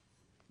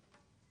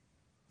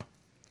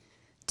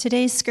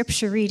Today's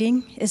scripture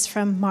reading is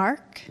from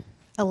Mark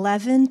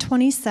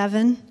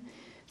 11:27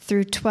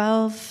 through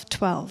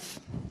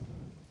 12:12.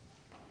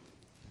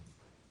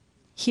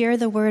 Hear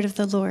the word of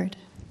the Lord.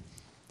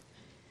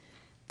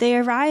 They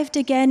arrived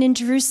again in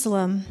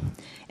Jerusalem,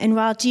 and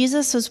while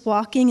Jesus was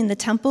walking in the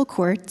temple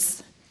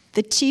courts,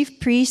 the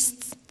chief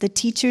priests, the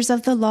teachers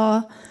of the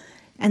law,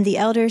 and the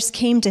elders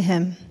came to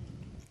him.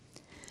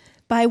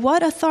 "By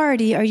what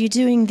authority are you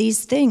doing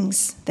these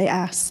things?" they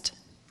asked.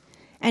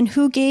 "And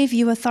who gave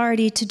you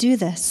authority to do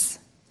this?"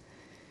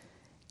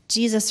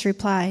 Jesus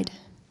replied,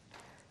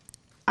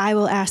 "I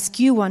will ask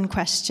you one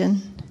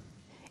question.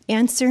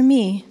 Answer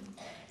me,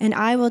 and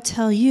I will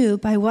tell you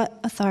by what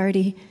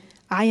authority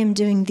I am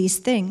doing these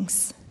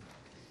things.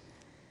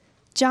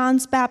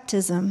 John's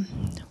baptism,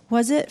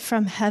 was it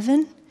from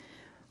heaven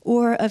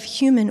or of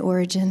human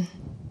origin?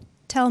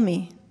 Tell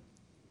me."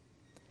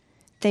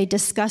 They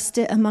discussed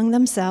it among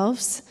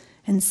themselves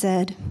and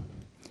said,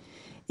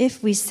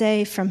 "If we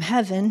say from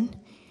heaven,"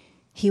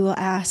 he will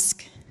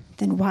ask,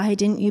 "then why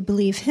didn't you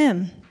believe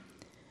him?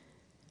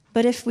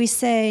 But if we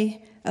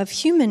say of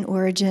human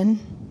origin,"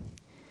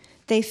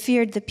 they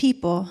feared the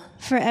people,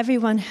 for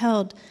everyone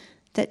held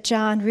that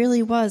John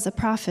really was a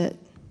prophet.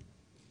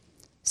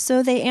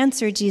 So they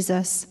answered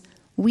Jesus,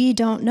 "We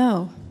don't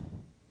know."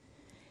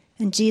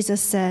 And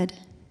Jesus said,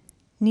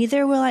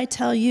 "Neither will I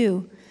tell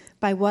you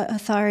by what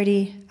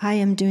authority I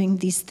am doing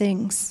these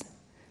things."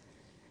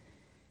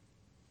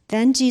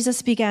 Then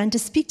Jesus began to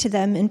speak to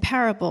them in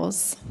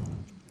parables.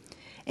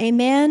 "A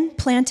man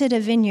planted a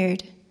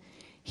vineyard.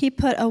 He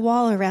put a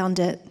wall around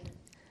it,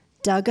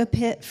 dug a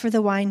pit for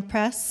the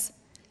winepress,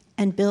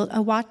 and built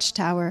a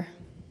watchtower.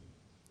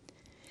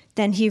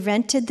 Then he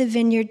rented the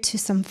vineyard to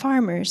some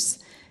farmers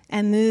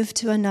and moved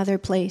to another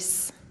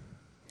place.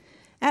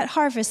 At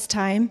harvest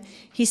time,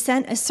 he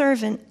sent a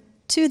servant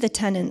to the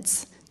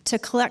tenants to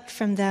collect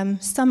from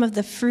them some of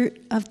the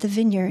fruit of the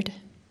vineyard.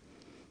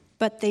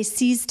 But they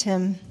seized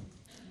him,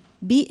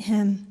 beat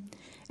him,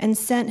 and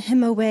sent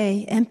him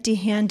away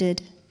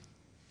empty-handed.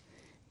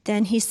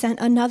 Then he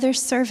sent another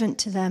servant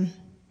to them.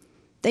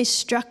 They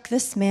struck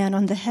this man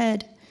on the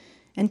head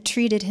and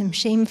treated him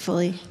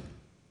shamefully.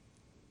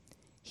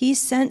 He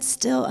sent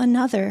still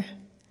another,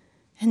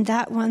 and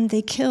that one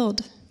they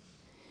killed.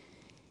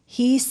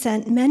 He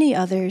sent many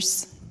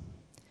others.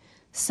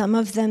 Some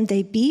of them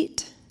they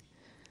beat,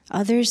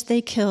 others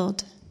they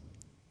killed.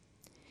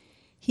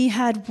 He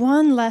had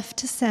one left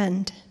to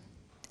send,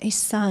 a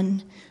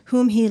son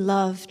whom he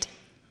loved.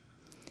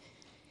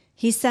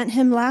 He sent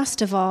him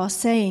last of all,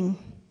 saying,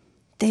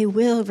 'They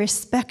will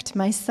respect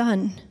my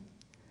son.'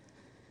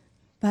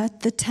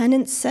 But the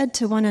tenants said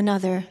to one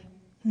another,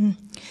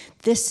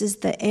 'This is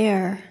the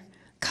heir.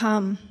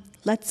 Come,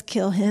 let's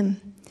kill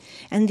him,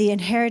 and the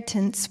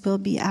inheritance will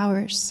be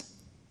ours.'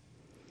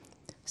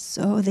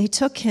 So they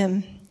took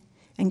him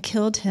and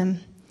killed him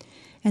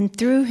and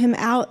threw him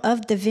out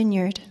of the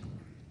vineyard.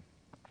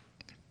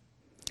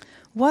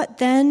 What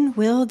then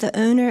will the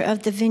owner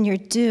of the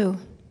vineyard do?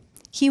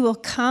 He will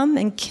come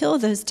and kill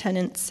those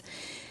tenants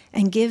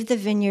and give the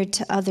vineyard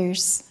to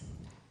others.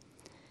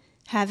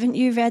 Haven't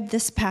you read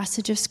this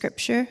passage of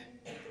Scripture?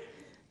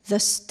 The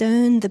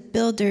stone the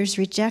builders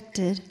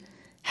rejected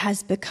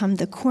has become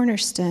the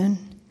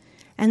cornerstone,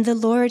 and the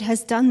Lord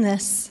has done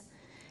this,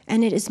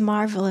 and it is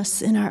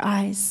marvelous in our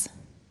eyes."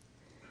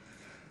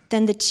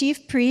 Then the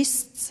chief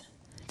priests,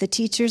 the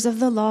teachers of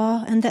the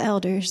law, and the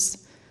elders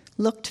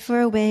looked for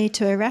a way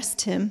to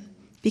arrest him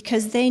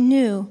because they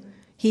knew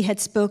he had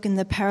spoken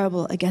the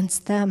parable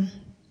against them.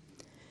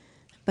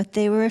 But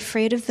they were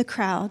afraid of the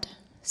crowd,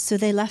 so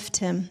they left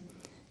him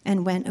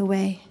and went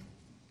away.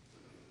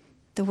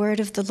 The word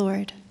of the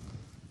Lord.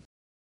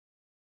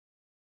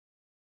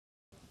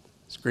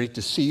 It's great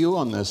to see you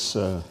on this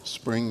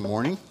spring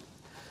morning.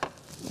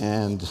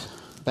 And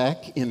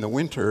back in the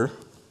winter,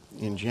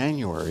 in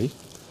January,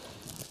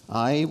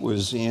 I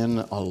was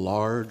in a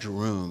large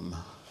room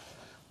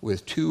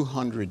with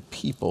 200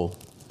 people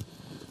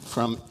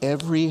from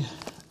every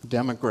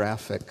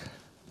demographic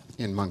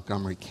in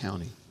Montgomery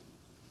County.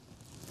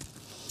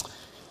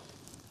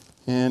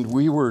 And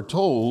we were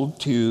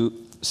told to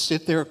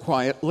sit there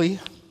quietly,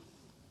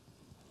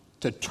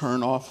 to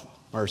turn off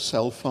our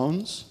cell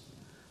phones,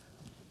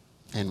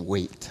 and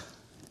wait.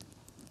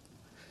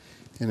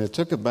 And it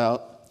took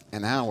about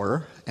an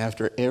hour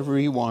after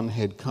everyone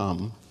had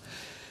come,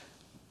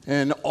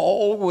 and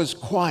all was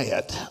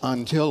quiet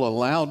until a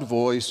loud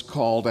voice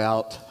called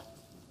out,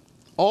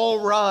 "All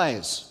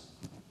rise!"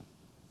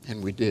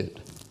 And we did.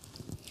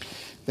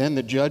 Then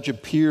the judge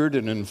appeared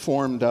and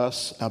informed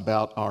us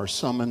about our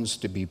summons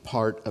to be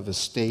part of a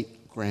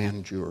state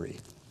grand jury.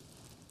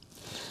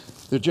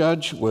 The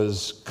judge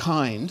was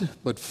kind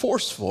but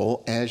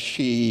forceful as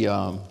she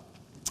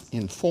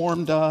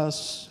informed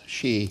us.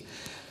 She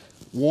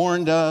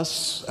warned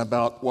us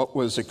about what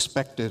was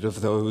expected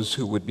of those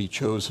who would be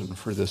chosen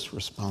for this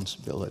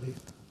responsibility.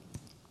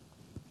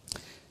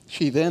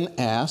 She then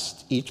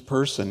asked each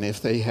person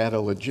if they had a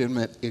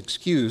legitimate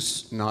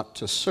excuse not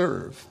to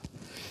serve.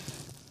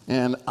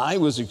 And I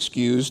was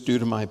excused due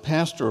to my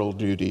pastoral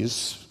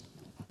duties,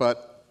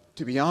 But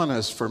to be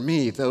honest, for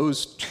me,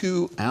 those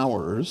 2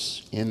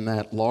 hours in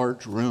that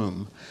large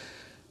room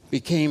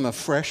became a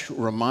fresh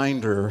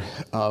reminder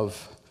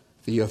of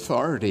the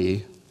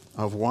authority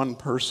of one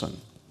person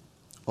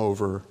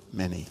over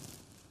many.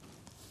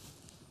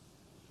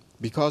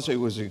 Because I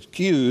was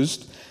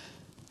accused,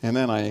 and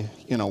then I,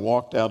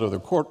 walked out of the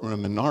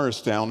courtroom in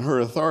Norristown, her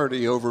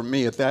authority over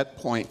me at that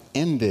point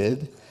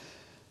ended.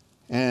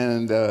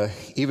 And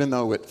even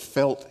though it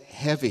felt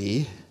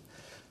heavy,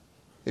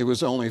 it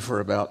was only for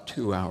about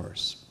 2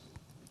 hours.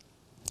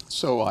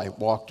 So I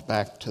walked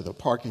back to the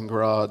parking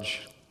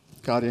garage,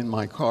 got in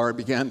my car,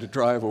 began to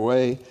drive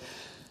away,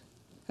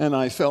 and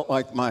I felt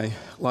like my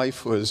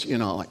life was,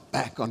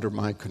 back under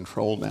my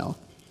control now.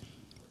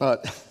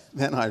 But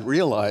then I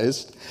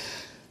realized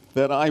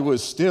that I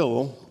was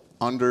still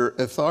under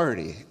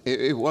authority.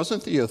 It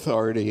wasn't the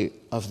authority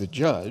of the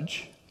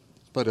judge,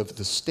 but of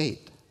the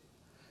state.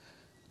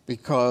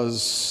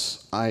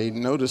 Because I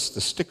noticed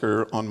the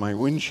sticker on my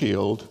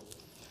windshield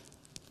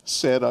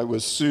said I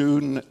was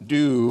soon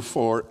due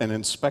for an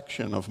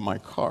inspection of my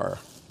car.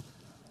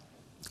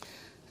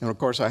 And of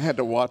course, I had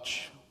to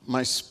watch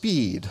my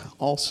speed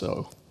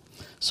also.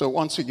 So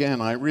once again,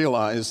 I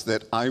realized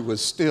that I was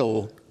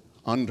still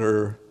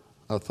under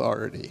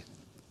authority.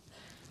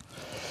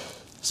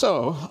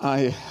 So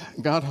I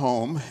got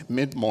home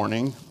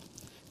mid-morning,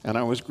 and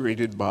I was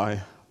greeted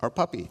by our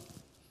puppy.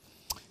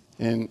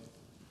 And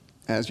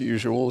as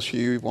usual,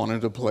 she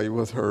wanted to play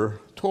with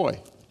her toy,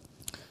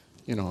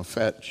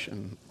 fetch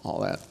and all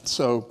that.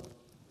 So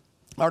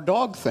our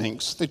dog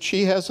thinks that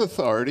she has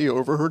authority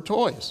over her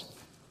toys.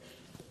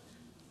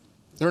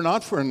 They're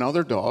not for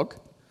another dog,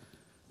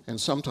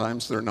 and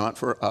sometimes they're not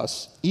for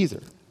us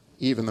either,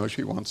 even though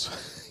she wants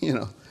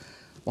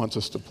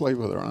us to play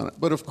with her on it.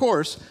 But of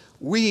course,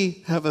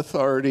 we have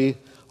authority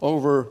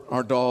over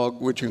our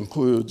dog, which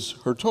includes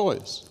her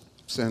toys,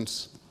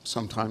 since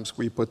sometimes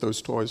we put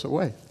those toys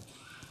away.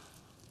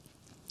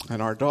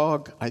 And our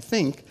dog, I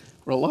think,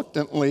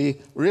 reluctantly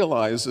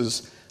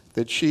realizes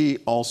that she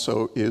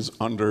also is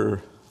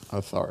under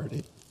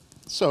authority.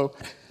 So,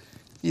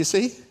 you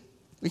see,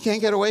 we can't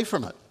get away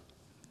from it.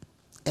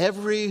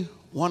 Every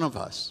one of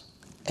us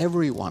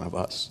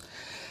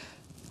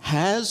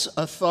has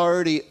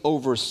authority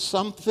over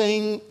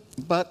something,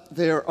 but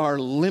there are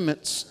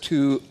limits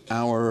to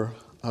our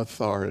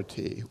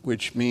authority,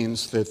 which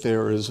means that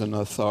there is an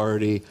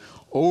authority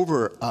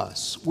over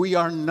us. We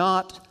are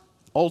not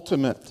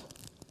ultimate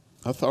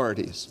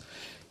authorities,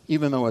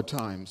 even though at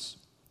times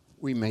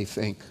we may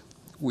think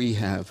we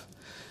have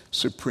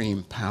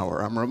supreme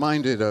power. I'm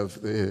reminded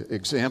of the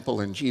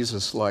example in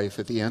Jesus' life,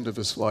 at the end of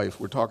his life.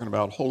 We're talking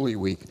about Holy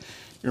Week.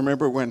 You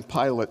remember when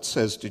Pilate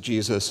says to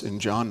Jesus in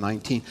John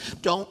 19,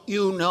 "Don't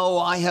you know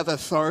I have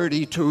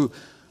authority to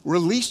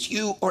release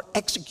you or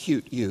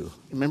execute you?"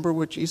 Remember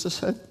what Jesus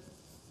said?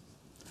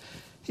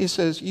 He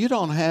says, "You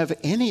don't have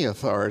any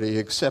authority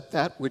except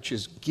that which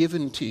is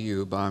given to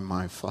you by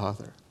my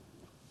Father."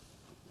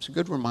 It's a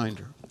good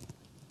reminder.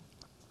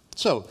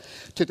 So,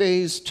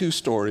 today's 2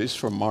 stories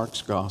from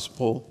Mark's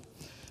Gospel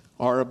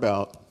are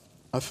about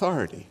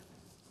authority.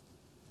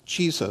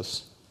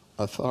 Jesus'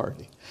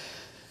 authority.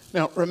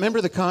 Now,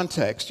 remember the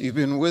context. You've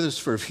been with us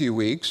for a few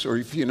weeks, or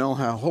if you know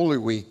how Holy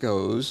Week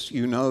goes,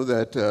 you know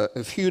that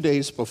a few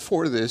days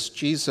before this,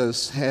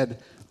 Jesus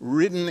had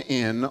ridden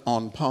in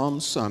on Palm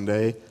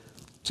Sunday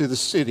to the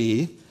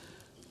city,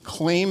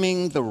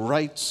 claiming the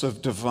rights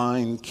of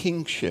divine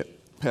kingship.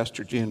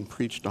 Pastor Jen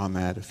preached on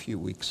that a few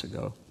weeks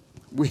ago.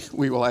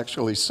 We will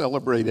actually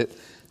celebrate it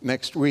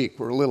next week.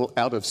 We're a little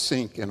out of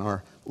sync in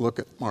our look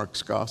at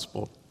Mark's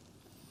Gospel.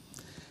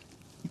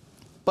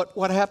 But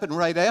what happened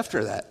right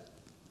after that?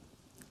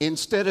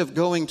 Instead of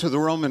going to the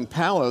Roman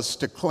palace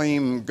to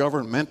claim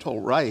governmental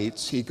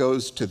rights, he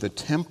goes to the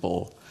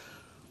temple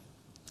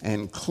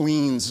and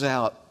cleans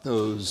out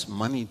those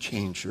money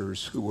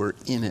changers who were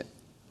in it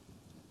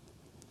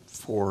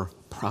for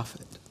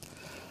profit.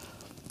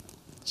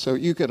 So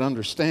you could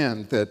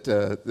understand that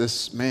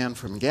this man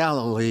from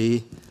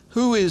Galilee,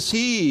 "Who is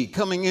he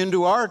coming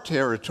into our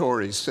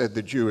territory?" said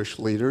the Jewish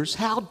leaders.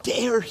 "How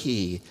dare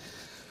he?"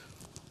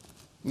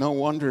 No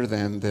wonder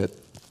then that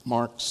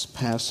Mark's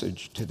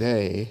passage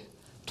today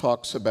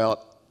talks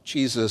about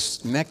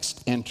Jesus'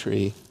 next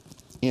entry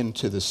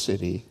into the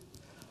city.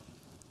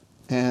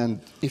 And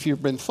if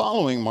you've been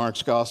following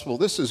Mark's Gospel,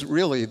 this is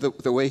really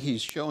the way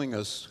he's showing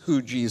us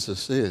who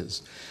Jesus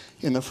is.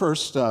 In the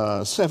first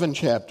 7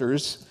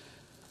 chapters,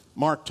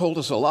 Mark told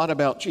us a lot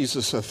about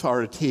Jesus'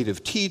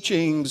 authoritative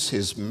teachings,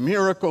 his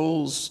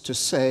miracles, to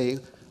say,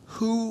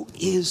 who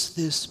is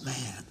this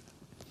man?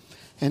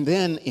 And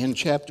then in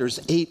chapters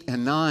 8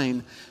 and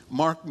 9,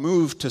 Mark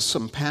moved to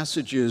some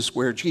passages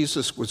where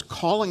Jesus was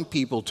calling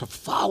people to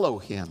follow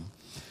him,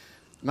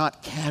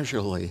 not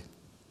casually,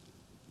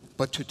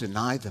 but to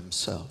deny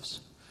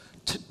themselves,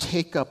 to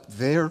take up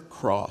their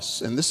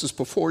cross. And this is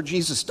before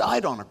Jesus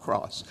died on a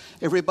cross.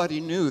 Everybody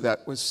knew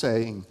that was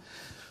saying,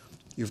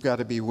 you've got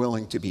to be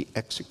willing to be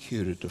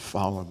executed to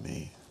follow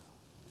me.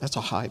 That's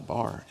a high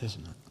bar,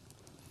 isn't it?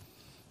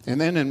 And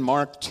then in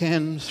Mark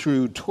 10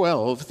 through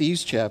 12,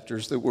 these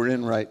chapters that we're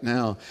in right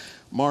now,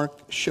 Mark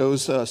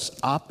shows us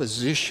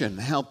opposition,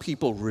 how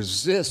people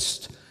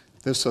resist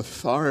this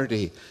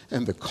authority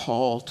and the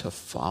call to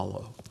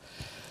follow.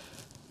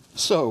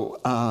 So,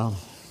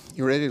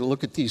 you ready to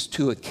look at these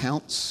two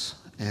accounts?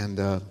 And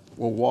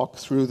we'll walk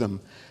through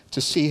them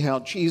to see how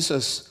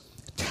Jesus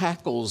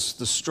tackles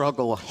the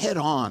struggle head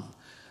on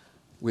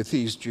with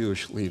these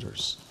Jewish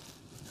leaders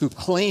who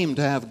claim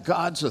to have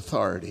God's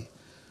authority.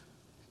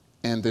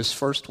 And this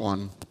first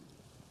one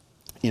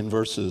in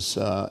verses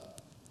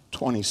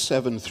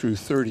 27 through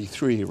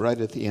 33,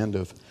 right at the end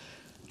of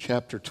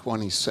chapter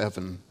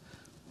 27,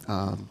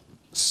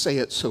 say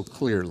it so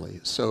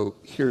clearly. So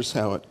here's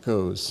how it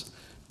goes.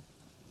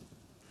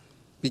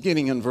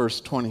 Beginning in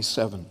verse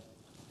 27.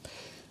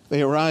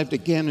 They arrived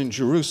again in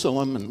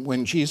Jerusalem, and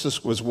when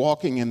Jesus was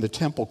walking in the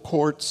temple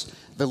courts,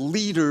 the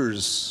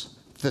leaders,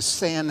 the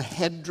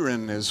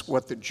Sanhedrin is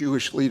what the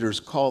Jewish leaders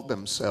called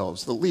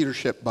themselves, the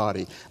leadership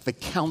body, the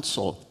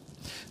council.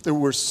 There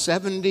were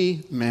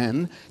 70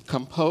 men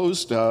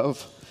composed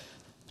of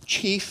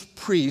chief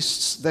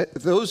priests.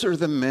 Those are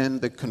the men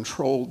that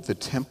controlled the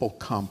temple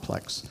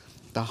complex.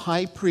 The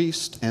high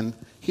priest, and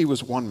he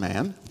was one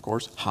man, of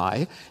course,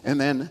 high, and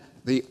then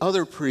the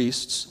other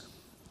priests,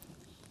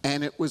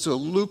 and it was a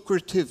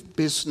lucrative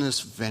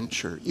business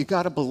venture. You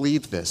got to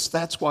believe this.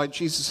 That's why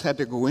Jesus had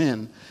to go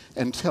in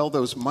and tell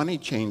those money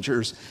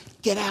changers,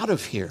 get out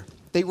of here.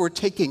 They were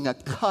taking a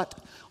cut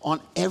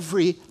on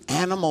every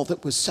animal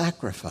that was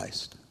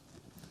sacrificed.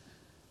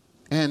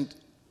 And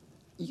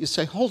you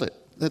say, hold it,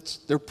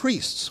 they're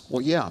priests.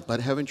 Well, yeah,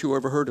 but haven't you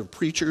ever heard of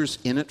preachers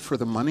in it for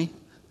the money?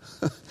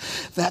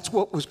 That's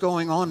what was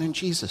going on in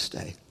Jesus'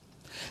 day.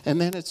 And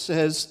then it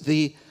says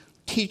the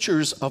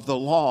teachers of the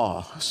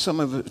law.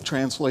 Some of the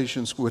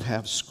translations would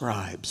have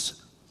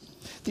scribes.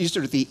 These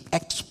are the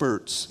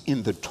experts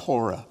in the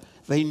Torah.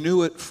 They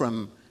knew it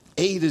from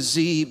A to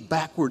Z,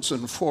 backwards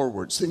and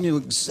forwards. They knew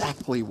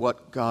exactly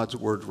what God's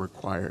word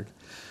required.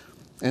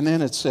 And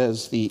then it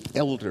says the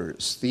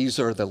elders. These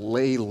are the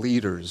lay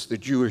leaders, the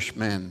Jewish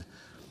men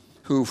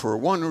who for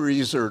one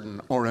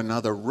reason or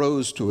another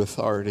rose to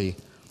authority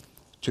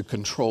to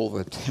control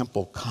the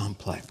temple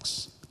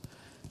complex.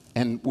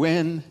 And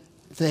when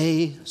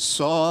they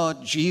saw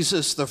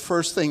Jesus, the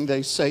first thing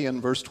they say in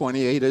verse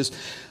 28 is,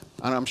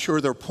 and I'm sure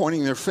they're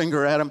pointing their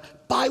finger at him,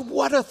 by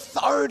what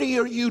authority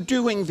are you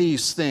doing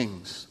these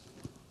things?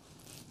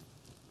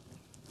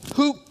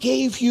 Who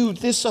gave you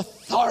this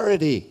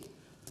authority?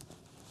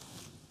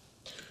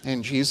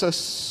 And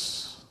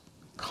Jesus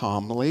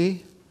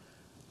calmly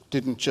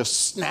didn't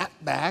just snap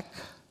back.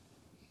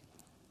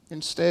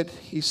 Instead,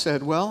 he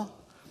said, well,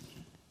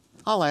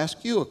 I'll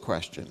ask you a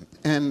question.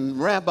 And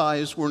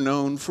rabbis were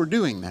known for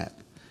doing that.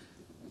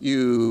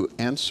 You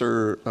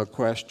answer a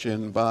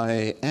question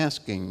by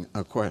asking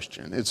a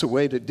question. It's a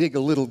way to dig a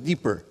little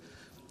deeper.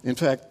 In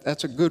fact,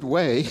 that's a good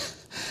way,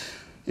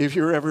 if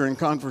you're ever in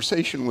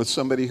conversation with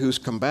somebody who's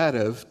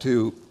combative,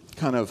 to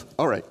kind of,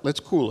 all right, let's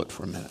cool it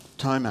for a minute.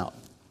 Time out.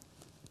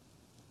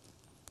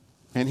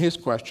 And his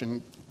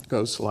question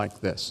goes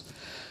like this.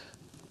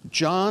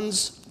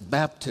 John's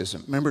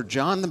baptism. Remember,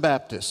 John the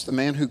Baptist, the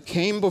man who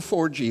came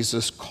before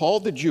Jesus,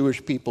 called the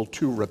Jewish people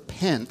to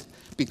repent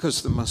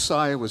because the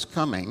Messiah was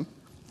coming.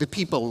 The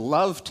people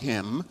loved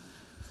him.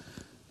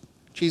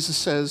 Jesus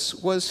says,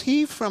 was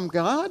he from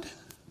God?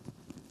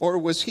 Or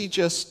was he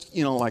just,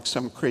 like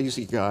some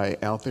crazy guy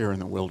out there in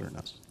the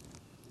wilderness?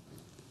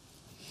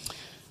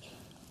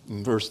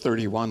 And verse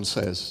 31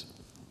 says,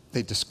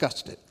 they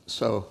discussed it.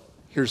 So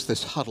here's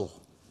this huddle.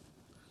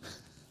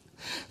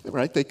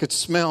 Right? They could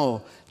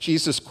smell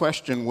Jesus'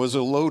 question was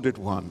a loaded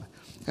one.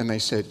 And they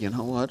said, you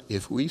know what?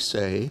 If we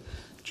say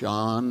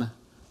John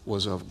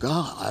was of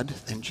God,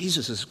 then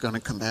Jesus is going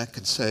to come back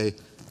and say,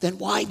 then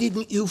why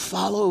didn't you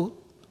follow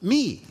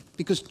me?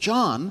 Because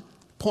John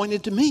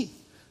pointed to me.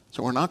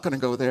 So we're not going to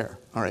go there.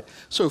 All right.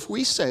 So if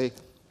we say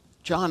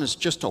John is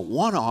just a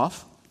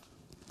one-off,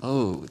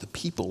 the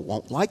people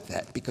won't like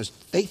that because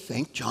they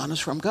think John is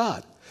from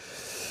God.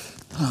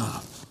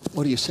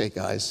 What do you say,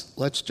 guys?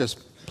 Let's just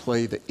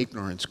play the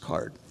ignorance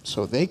card.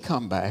 So they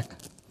come back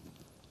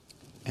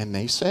and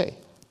they say,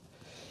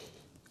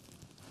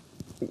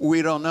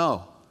 we don't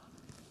know.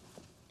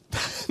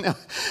 Now,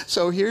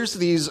 so here's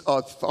these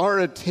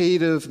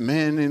authoritative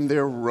men in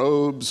their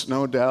robes,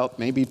 no doubt,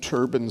 maybe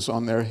turbans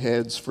on their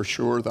heads, for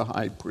sure, the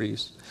high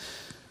priest.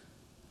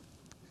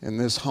 And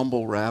this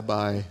humble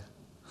rabbi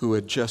who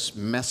had just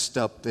messed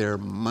up their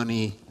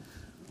money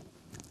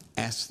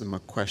asks them a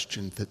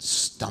question that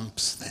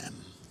stumps them.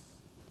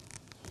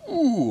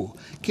 Ooh,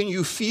 can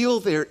you feel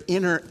their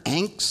inner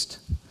angst?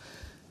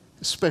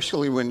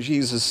 Especially when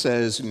Jesus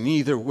says,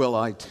 neither will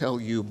I tell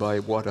you by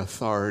what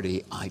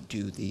authority I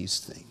do these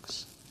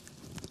things.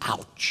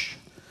 Ouch.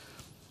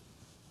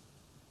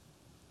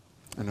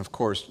 And of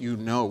course, you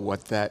know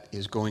what that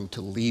is going to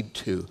lead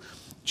to.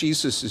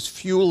 Jesus is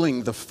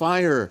fueling the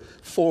fire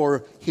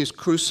for his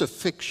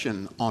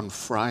crucifixion on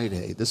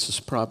Friday. This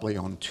is probably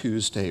on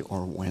Tuesday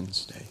or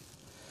Wednesday.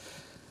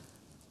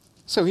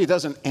 So he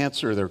doesn't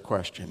answer their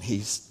question.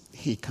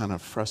 He kind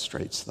of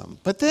frustrates them.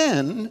 But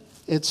then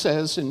it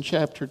says in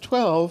chapter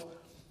 12,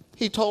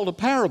 he told a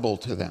parable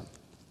to them.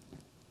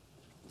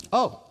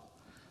 Oh,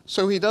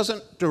 so he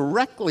doesn't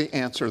directly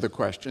answer the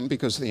question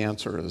because the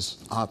answer is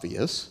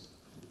obvious.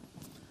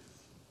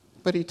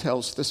 But he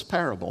tells this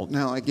parable.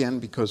 Now, again,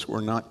 because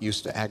we're not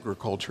used to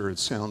agriculture, it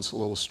sounds a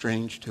little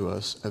strange to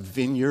us. A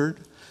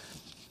vineyard.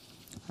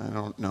 I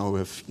don't know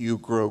if you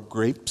grow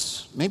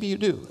grapes. Maybe you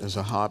do as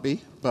a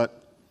hobby. But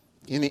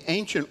in the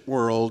ancient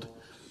world,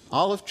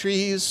 olive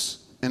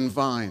trees and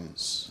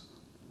vines,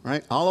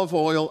 right? Olive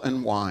oil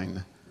and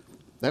wine.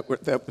 That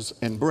was,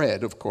 and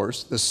bread, of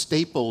course, the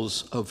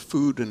staples of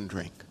food and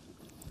drink.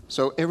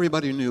 So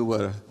everybody knew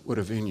what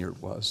a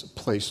vineyard was, a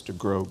place to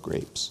grow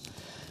grapes.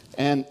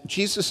 And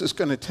Jesus is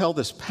going to tell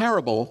this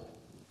parable,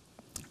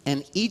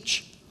 and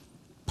each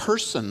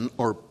person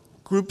or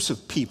groups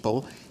of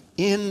people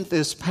in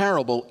this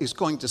parable is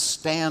going to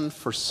stand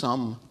for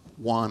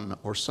someone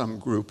or some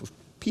group of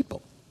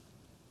people.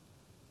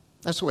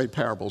 That's the way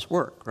parables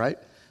work, right?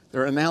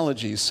 They're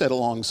analogies set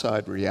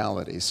alongside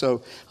reality.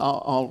 So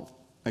I'll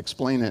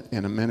explain it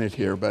in a minute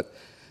here, but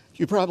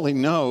you probably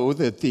know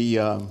that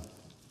the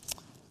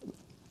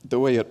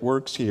way it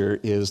works here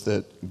is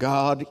that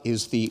God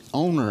is the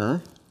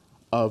owner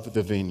of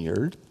the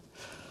vineyard.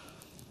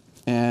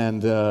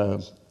 And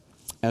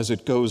as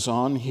it goes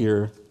on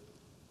here,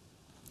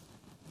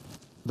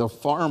 the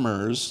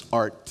farmers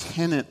are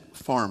tenant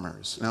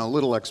farmers. Now, a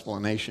little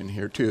explanation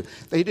here, too.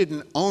 They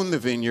didn't own the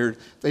vineyard.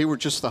 They were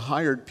just the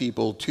hired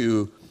people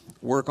to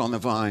work on the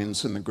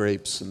vines and the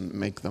grapes and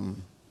make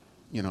them,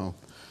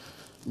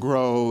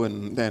 grow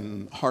and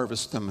then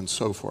harvest them and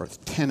so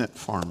forth. Tenant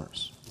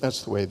farmers.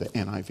 That's the way the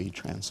NIV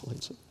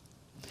translates it.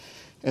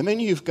 And then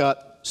you've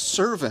got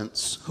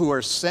servants who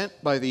are sent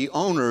by the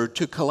owner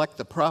to collect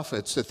the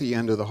profits at the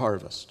end of the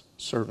harvest.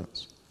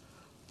 Servants.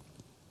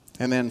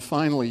 And then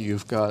finally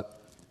you've got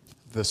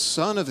the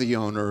son of the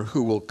owner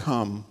who will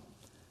come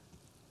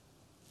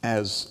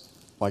as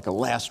like a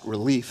last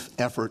relief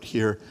effort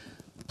here.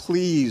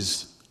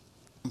 Please,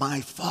 my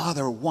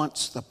father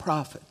wants the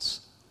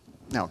profits.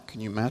 Now,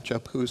 can you match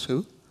up who's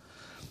who?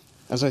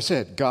 As I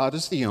said, God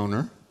is the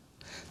owner.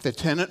 The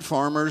tenant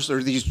farmers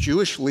are these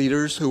Jewish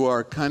leaders who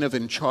are kind of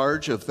in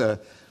charge of the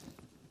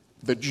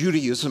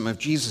Judaism of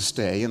Jesus'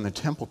 day in the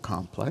temple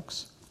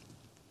complex.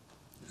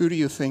 Who do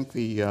you think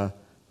the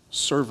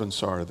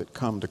servants are that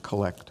come to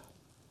collect?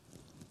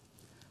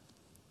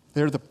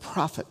 They're the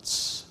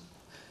prophets.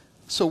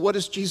 So what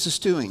is Jesus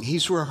doing?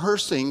 He's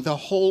rehearsing the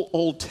whole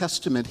Old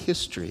Testament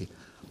history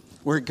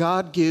where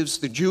God gives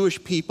the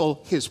Jewish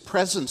people his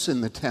presence in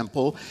the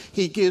temple.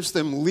 He gives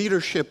them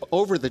leadership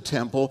over the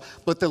temple,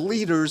 but the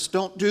leaders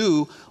don't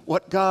do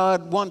what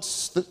God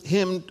wants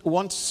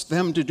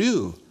them to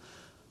do.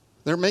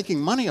 They're making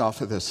money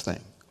off of this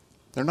thing.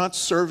 They're not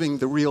serving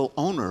the real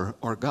owner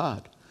or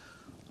God.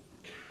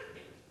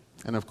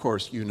 And of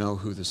course, you know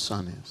who the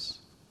Son is.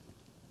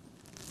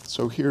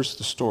 So here's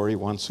the story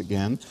once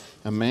again.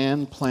 A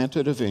man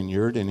planted a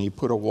vineyard, and he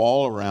put a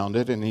wall around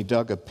it, and he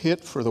dug a pit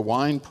for the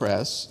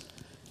winepress,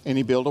 and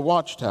he built a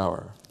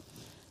watchtower.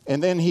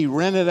 And then he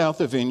rented out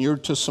the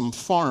vineyard to some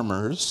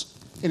farmers,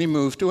 and he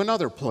moved to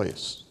another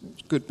place.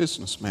 He's a good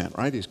businessman,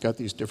 right? He's got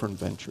these different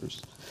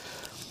ventures.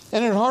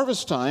 And at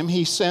harvest time,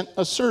 he sent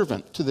a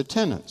servant to the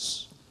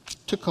tenants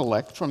to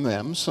collect from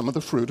them some of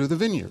the fruit of the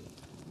vineyard.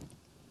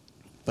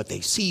 But they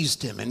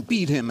seized him and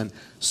beat him and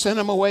sent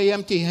him away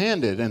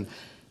empty-handed. And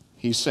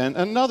he sent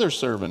another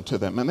servant to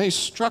them, and they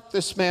struck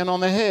this man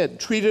on the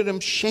head, treated him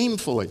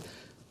shamefully.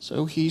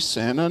 So he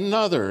sent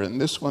another, and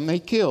this one they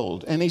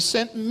killed. And he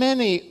sent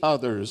many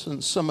others,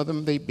 and some of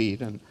them they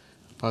beat, and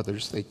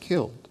others they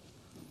killed.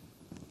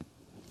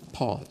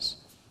 Pause.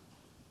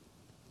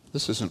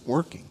 This isn't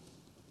working.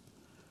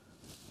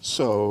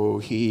 So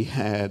he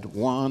had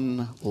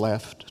one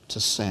left to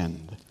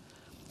send,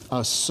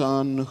 a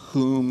son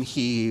whom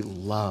he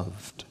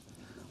loved,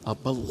 a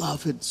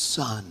beloved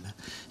son.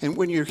 And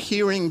when you're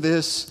hearing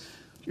this,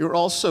 you're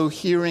also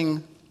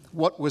hearing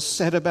what was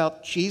said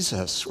about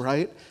Jesus,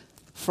 right?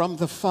 From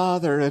the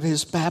Father at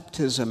his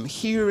baptism,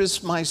 "Here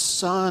is my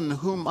Son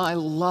whom I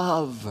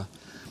love."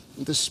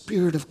 The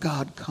Spirit of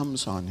God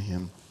comes on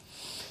him.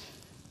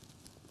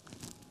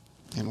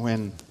 And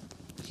when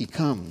he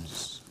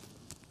comes,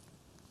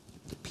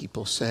 the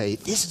people say,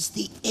 "This is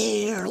the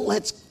heir,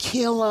 let's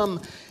kill him,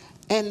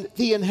 and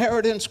the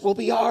inheritance will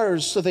be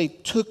ours." So they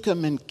took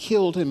him and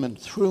killed him and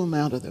threw him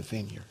out of the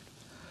vineyard.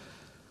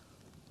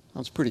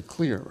 That's pretty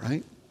clear,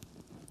 right?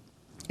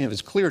 And if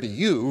it's clear to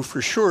you,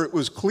 for sure it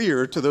was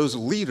clear to those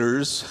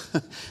leaders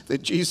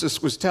that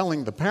Jesus was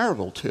telling the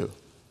parable to.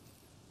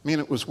 I mean,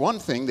 it was one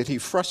thing that he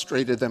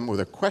frustrated them with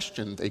a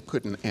question they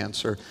couldn't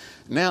answer.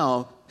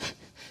 Now,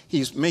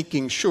 he's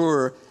making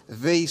sure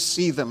they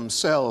see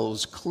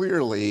themselves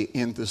clearly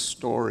in the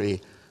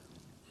story,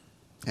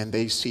 and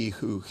they see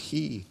who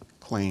he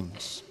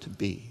claims to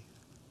be.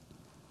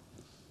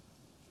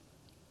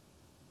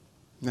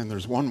 And then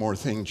there's one more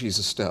thing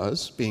Jesus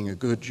does, being a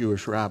good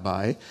Jewish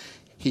rabbi.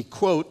 He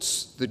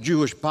quotes the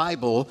Jewish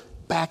Bible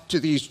back to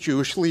these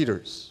Jewish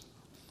leaders.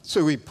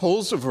 So he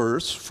pulls a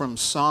verse from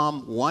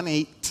Psalm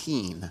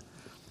 118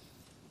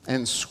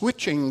 and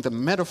switching the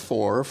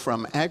metaphor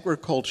from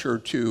agriculture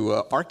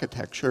to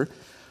architecture,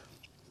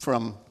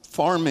 from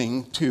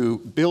farming to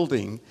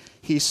building,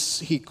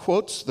 he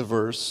quotes the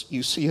verse,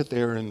 you see it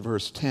there in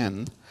verse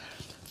 10,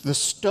 "The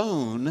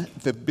stone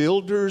the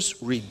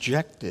builders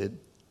rejected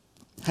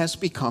has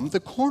become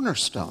the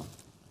cornerstone.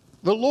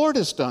 The Lord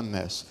has done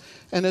this,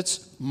 and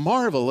it's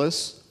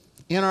marvelous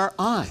in our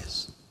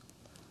eyes."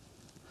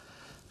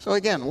 So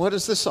again, what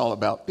is this all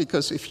about?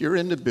 Because if you're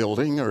into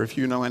building, or if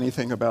you know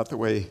anything about the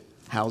way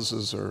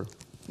houses or,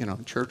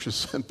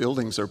 churches and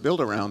buildings are built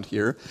around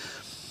here,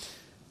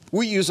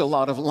 we use a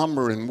lot of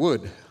lumber and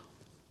wood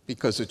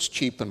because it's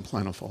cheap and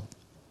plentiful.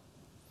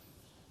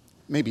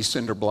 Maybe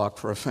cinder block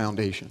for a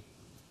foundation.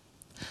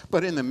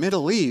 But in the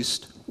Middle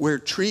East, where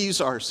trees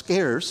are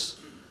scarce,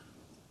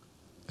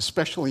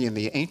 especially in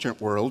the ancient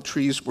world,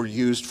 trees were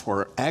used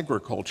for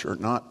agriculture,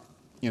 not,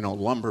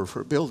 lumber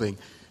for building.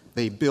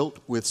 They built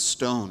with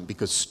stone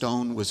because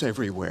stone was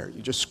everywhere.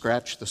 You just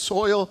scratch the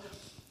soil,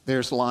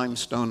 there's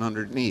limestone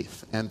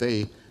underneath. And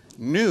they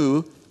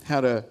knew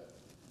how to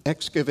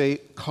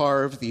excavate,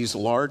 carve these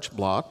large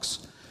blocks.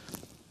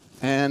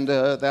 And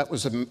that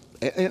was, and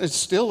it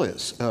still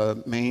is, a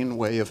main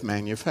way of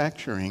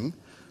manufacturing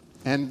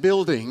and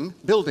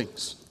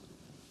buildings.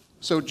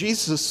 So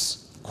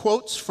Jesus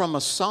quotes from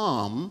a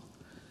psalm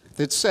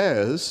that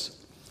says,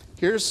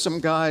 here's some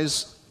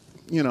guys,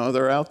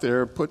 they're out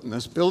there putting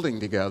this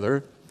building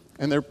together,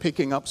 and they're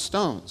picking up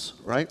stones,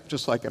 right?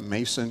 Just like a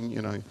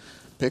mason,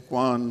 pick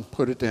one,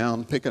 put it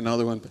down, pick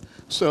another one.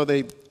 So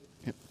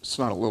it's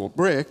not a little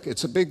brick,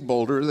 it's a big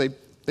boulder.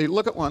 They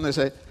look at one, they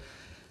say,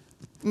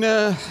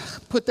 nah,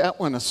 put that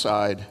one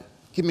aside.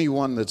 Give me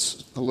one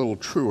that's a little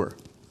truer,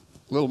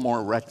 a little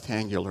more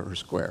rectangular or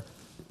square.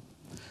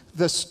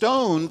 The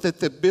stone that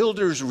the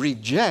builders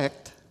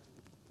reject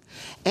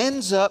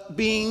ends up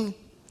being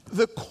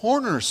the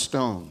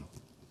cornerstone.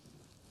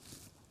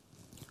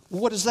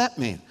 What does that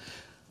mean?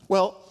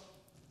 Well,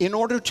 in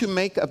order to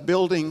make a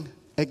building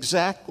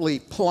exactly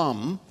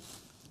plumb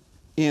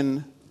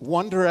in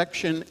one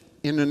direction,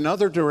 in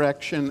another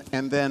direction,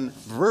 and then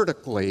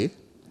vertically,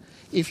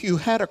 if you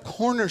had a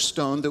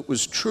cornerstone that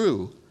was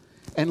true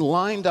and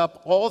lined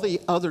up all the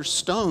other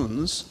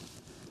stones,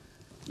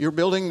 your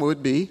building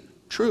would be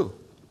true.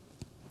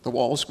 The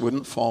walls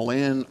wouldn't fall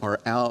in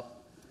or out.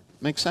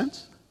 Make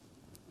sense?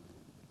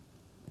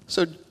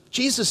 So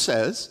Jesus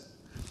says,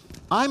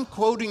 I'm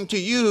quoting to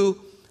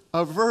you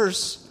a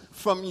verse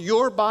from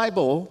your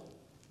Bible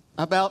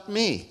about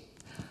me.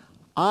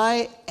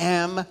 I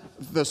am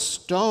the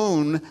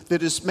stone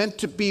that is meant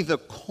to be the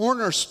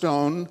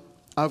cornerstone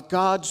of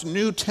God's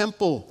new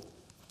temple,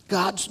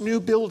 God's new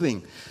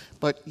building.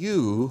 But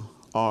you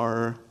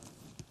are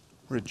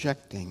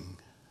rejecting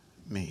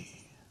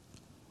me.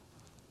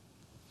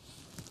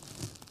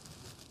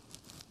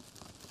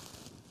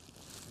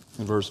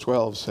 And verse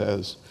 12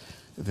 says,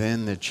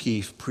 then the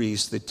chief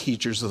priests, the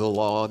teachers of the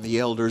law, and the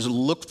elders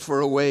looked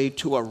for a way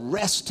to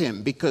arrest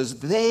him because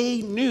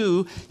they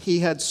knew he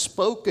had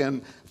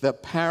spoken the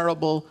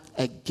parable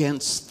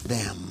against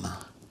them.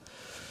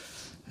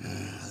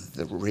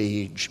 The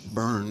rage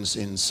burns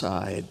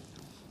inside,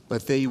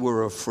 but they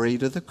were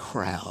afraid of the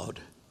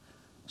crowd,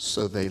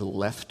 so they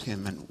left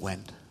him and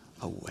went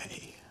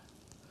away.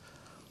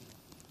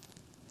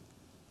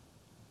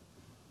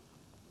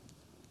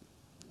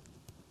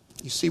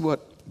 You see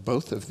what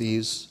both of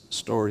these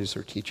stories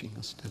are teaching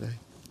us today?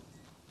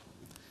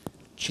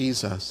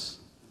 Jesus,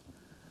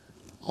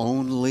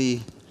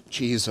 only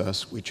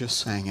Jesus, we just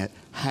sang it,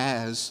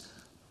 has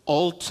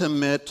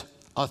ultimate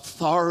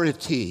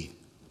authority.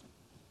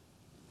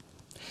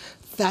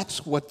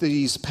 That's what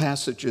these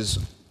passages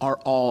are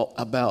all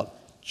about.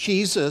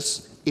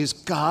 Jesus is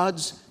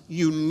God's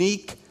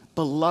unique,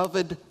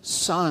 beloved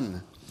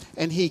Son,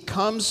 and he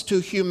comes to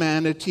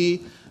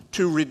humanity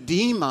to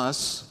redeem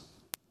us.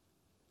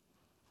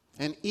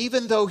 And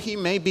even though he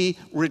may be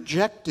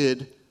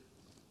rejected,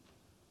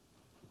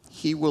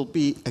 he will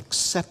be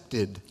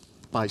accepted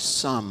by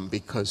some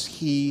because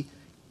he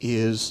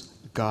is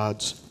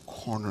God's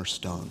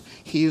cornerstone.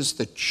 He is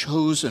the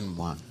chosen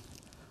one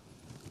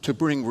to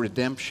bring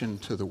redemption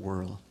to the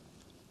world.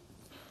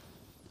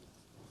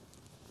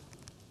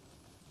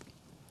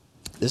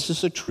 This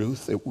is a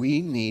truth that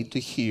we need to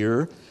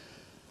hear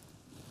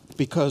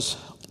because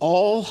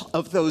all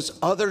of those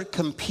other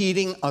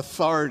competing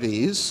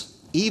authorities,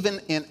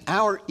 even in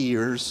our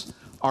ears,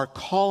 are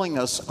calling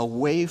us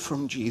away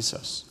from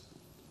Jesus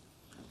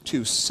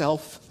to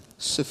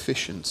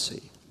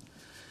self-sufficiency.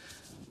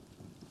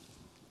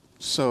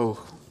 So,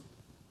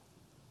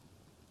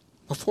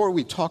 before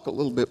we talk a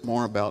little bit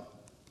more about,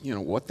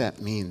 what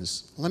that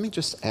means, let me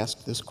just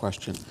ask this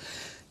question.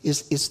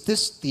 Is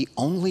this the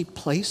only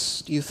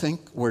place, do you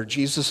think, where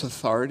Jesus'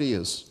 authority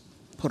is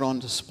put on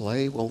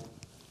display? Well,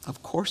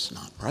 of course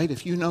not, right?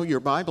 If you know your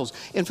Bibles.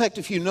 In fact,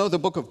 if you know the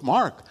book of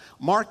Mark,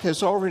 Mark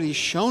has already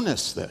shown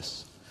us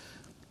this.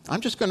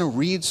 I'm just going to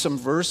read some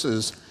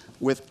verses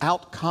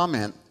without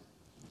comment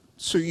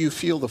so you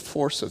feel the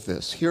force of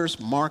this. Here's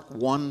Mark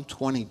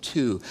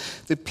 1:22.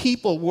 The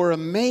people were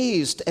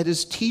amazed at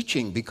his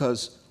teaching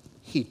because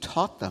he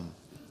taught them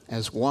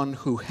as one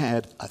who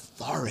had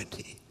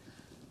authority,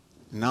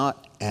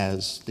 not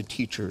as the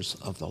teachers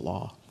of the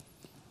law.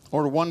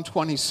 Or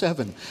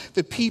 1:27,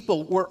 the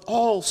people were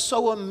all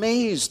so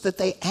amazed that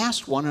they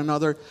asked one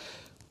another,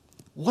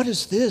 "What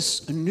is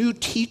this, a new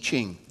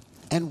teaching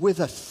and with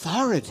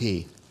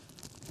authority?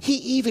 He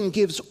even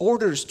gives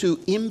orders to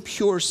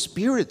impure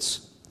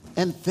spirits,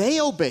 and they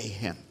obey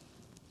him."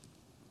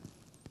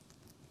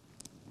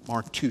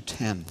 Mark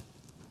 2:10,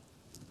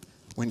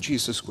 when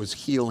Jesus was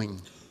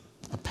healing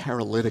a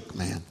paralytic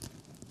man,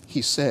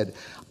 he said,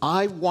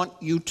 "I want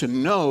you to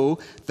know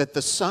that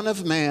the Son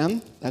of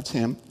Man," that's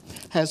him,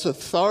 "has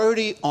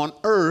authority on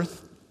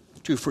earth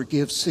to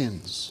forgive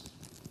sins."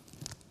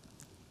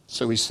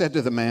 So he said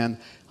to the man,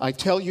 "I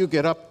tell you,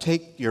 get up,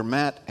 take your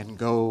mat, and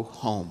go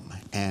home."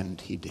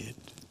 And he did.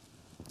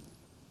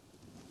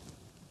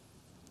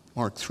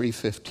 Mark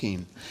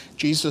 3:15,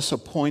 Jesus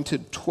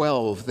appointed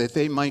 12 that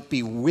they might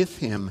be with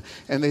him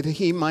and that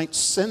he might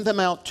send them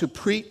out to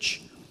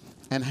preach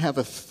and have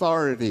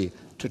authority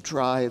to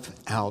drive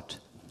out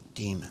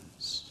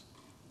demons.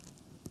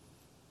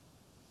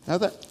 Now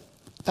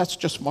that's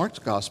just Mark's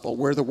gospel,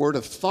 where the word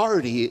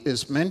authority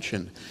is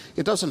mentioned.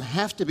 It doesn't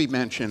have to be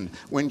mentioned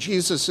when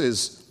Jesus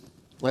is,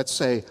 let's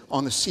say,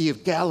 on the Sea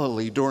of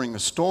Galilee during a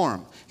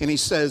storm, and he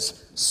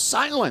says,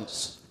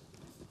 "Silence!"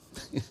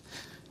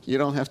 You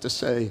don't have to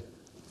say,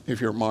 if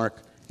you're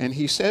Mark, "and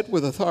he said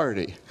with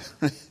authority."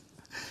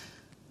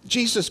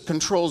 Jesus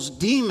controls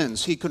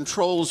demons. He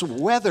controls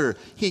weather.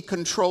 He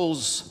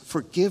controls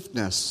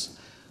forgiveness.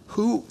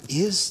 Who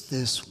is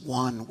this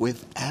one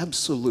with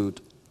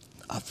absolute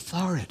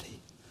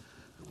authority?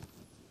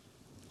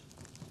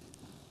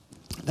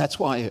 That's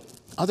why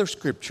other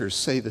scriptures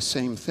say the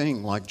same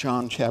thing, like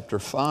John chapter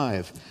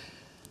 5,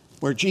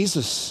 where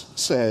Jesus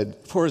said,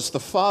 "For as the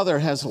Father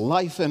has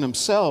life in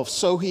himself,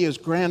 so he has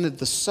granted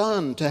the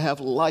Son to have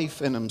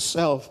life in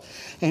himself,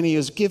 and he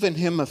has given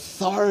him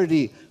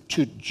authority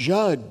to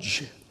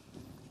judge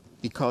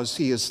because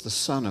he is the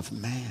Son of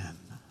Man."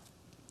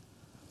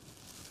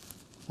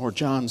 Or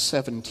John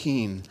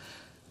 17,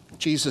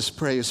 Jesus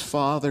prays,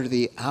 "Father,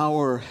 the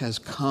hour has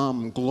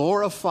come.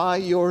 Glorify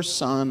your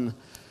Son,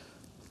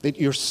 that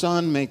your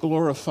Son may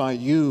glorify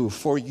you.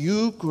 For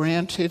you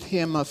granted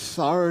him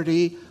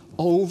authority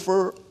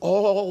over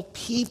all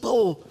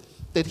people,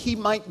 that he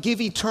might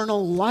give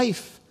eternal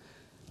life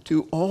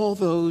to all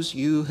those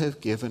you have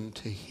given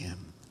to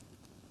him."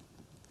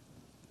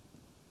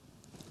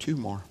 Two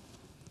more.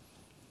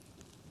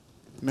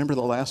 Remember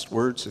the last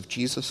words of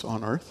Jesus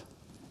on earth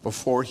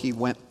before he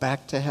went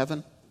back to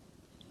heaven?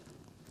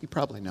 You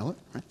probably know it,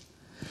 right?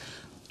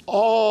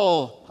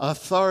 "All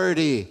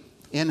authority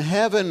in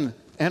heaven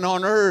and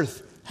on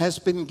earth has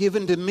been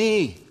given to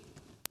me."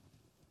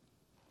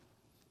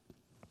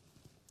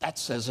 That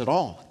says it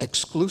all.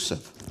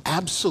 Exclusive,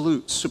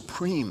 absolute,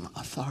 supreme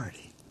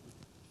authority.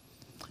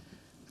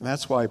 And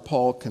that's why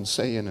Paul can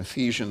say in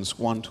Ephesians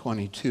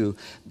 1:22,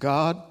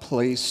 God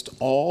placed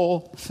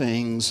all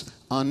things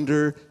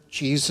under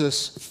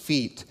Jesus'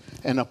 feet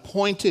and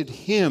appointed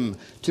him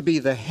to be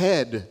the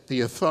head, the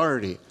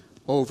authority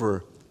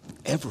over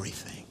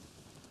everything.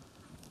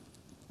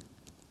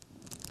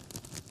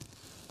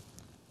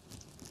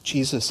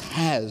 Jesus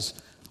has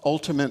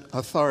ultimate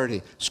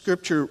authority.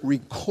 Scripture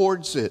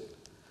records it.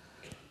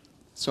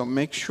 So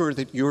make sure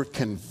that you're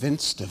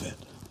convinced of it.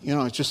 You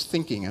know, I was just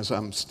thinking as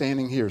I'm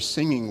standing here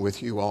singing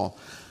with you all,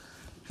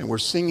 and we're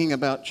singing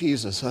about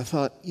Jesus, I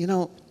thought, you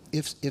know,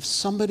 if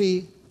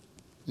somebody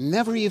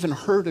never even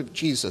heard of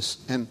Jesus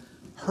and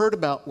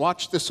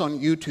watched this on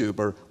YouTube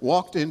or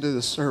walked into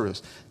the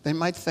service, they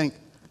might think,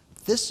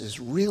 this is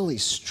really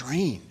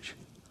strange.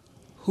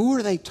 Who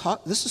are they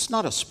talking? This is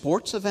not a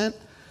sports event.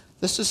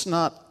 This is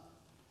not,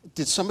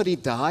 did somebody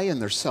die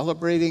and they're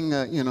celebrating,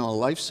 a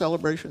life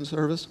celebration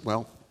service?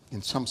 Well,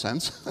 in some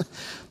sense.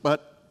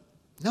 But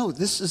no,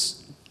 this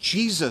is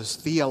Jesus,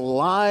 the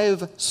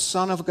alive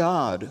Son of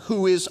God,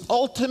 who is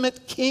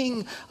ultimate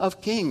King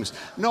of kings.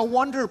 No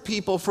wonder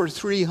people for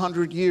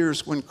 300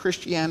 years, when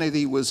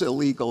Christianity was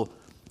illegal,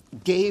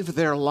 gave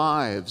their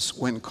lives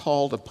when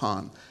called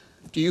upon.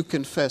 Do you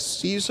confess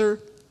Caesar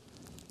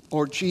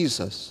or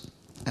Jesus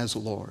as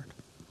Lord?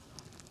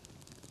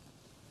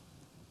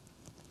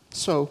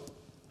 So,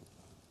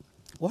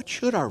 what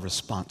should our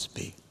response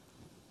be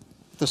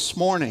this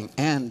morning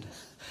and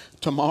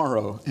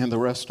tomorrow and the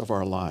rest of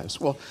our lives?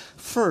 Well,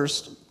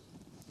 first,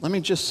 let me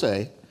just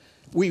say,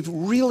 we've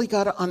really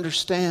got to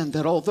understand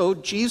that although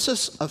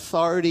Jesus'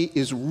 authority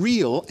is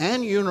real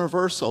and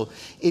universal,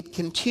 it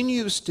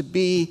continues to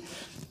be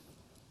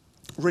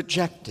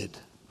rejected,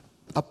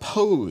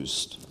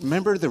 opposed.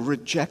 Remember the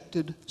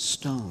rejected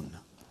stone.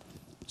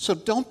 So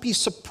don't be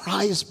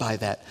surprised by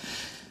that.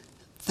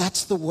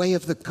 That's the way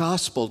of the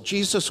gospel.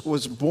 Jesus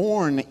was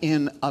born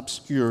in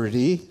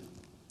obscurity.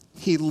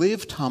 He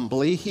lived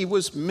humbly. He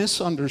was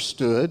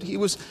misunderstood. He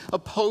was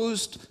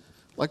opposed,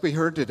 like we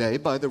heard today,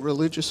 by the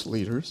religious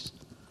leaders.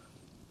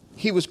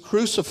 He was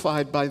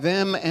crucified by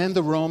them and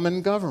the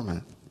Roman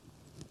government.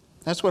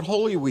 That's what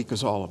Holy Week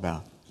is all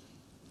about.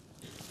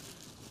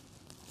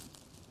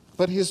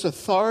 But his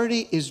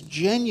authority is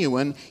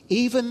genuine,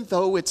 even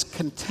though it's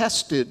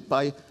contested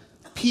by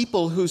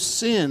people whose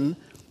sin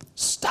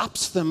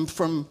stops them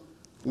from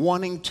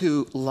wanting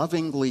to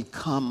lovingly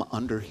come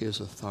under his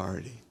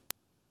authority.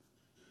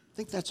 I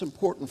think that's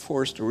important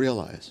for us to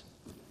realize.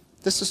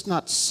 This is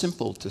not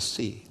simple to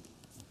see.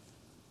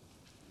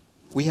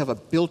 We have a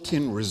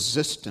built-in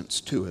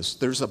resistance to us.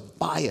 There's a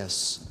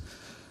bias.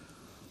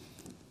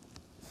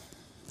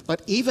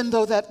 But even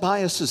though that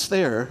bias is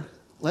there,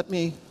 let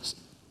me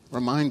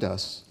remind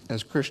us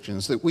as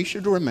Christians that we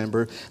should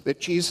remember that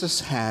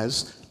Jesus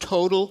has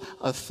total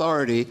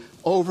authority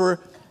over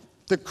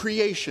the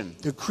creation,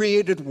 the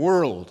created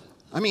world.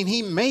 I mean,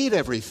 he made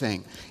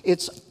everything.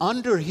 It's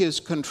under his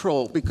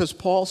control because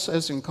Paul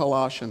says in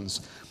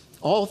Colossians,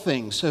 all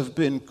things have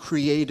been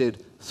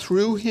created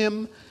through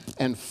him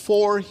and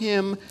for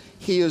him.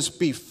 He is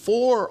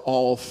before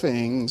all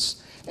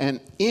things, and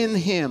in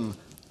him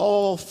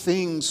all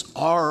things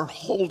are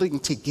holding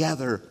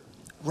together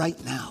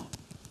right now.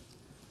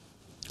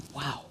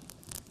 Wow.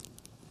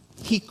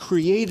 He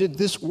created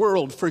this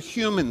world for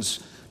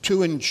humans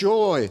to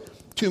enjoy,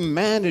 to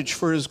manage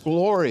for his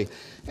glory.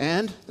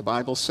 And the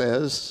Bible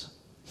says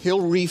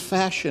he'll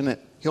refashion it.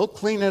 He'll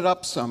clean it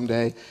up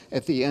someday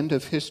at the end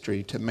of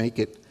history to make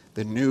it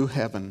the new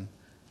heaven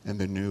and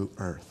the new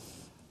earth.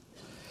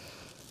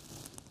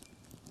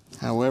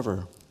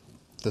 However,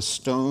 the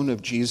stone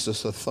of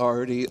Jesus'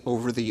 authority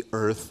over the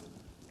earth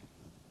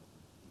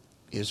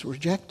is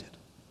rejected,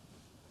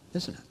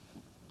 isn't it?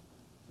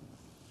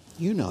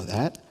 You know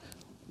that.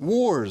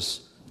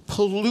 Wars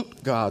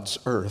pollute God's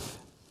earth.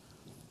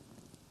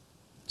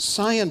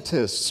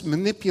 Scientists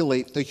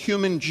manipulate the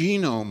human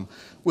genome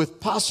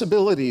with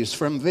possibilities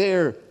from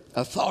their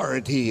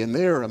authority and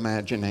their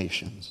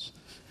imaginations.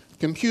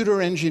 Computer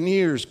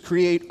engineers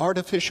create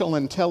artificial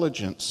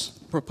intelligence,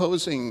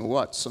 proposing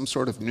what? Some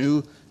sort of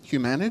new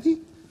humanity?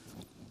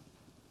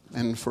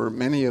 And for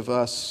many of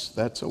us,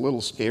 that's a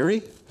little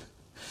scary.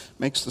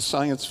 Makes the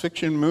science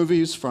fiction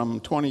movies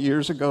from 20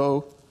 years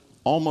ago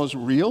almost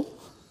real.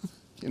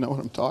 You know what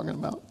I'm talking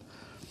about?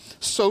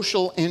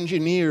 Social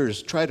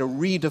engineers try to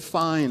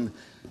redefine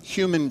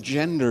human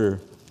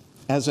gender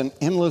as an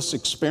endless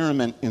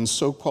experiment in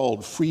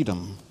so-called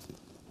freedom.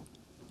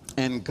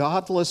 And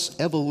godless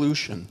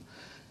evolution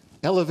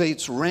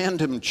elevates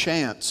random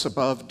chance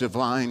above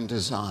divine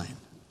design.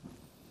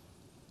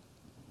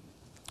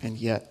 And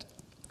yet,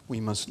 we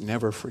must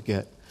never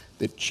forget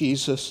that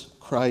Jesus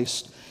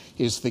Christ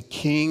is the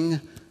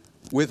King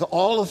with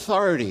all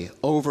authority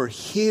over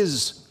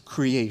his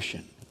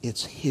creation.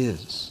 It's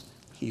his.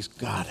 He's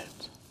got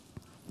it.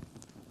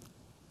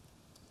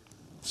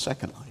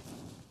 Secondly,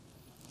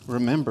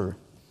 remember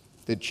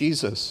that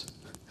Jesus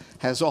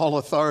has all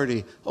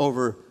authority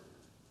over,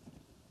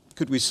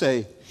 could we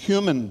say,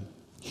 human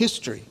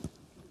history.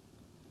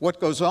 What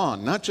goes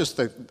on, not just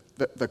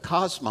the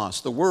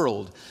cosmos, the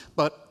world,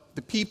 but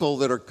the people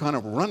that are kind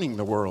of running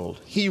the world.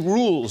 He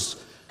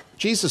rules,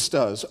 Jesus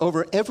does,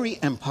 over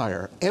every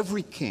empire,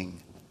 every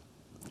king,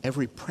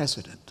 every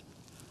president.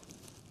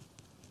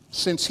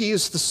 Since he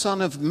is the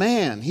Son of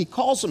Man, he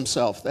calls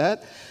himself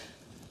that.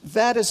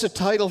 That is a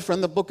title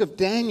from the book of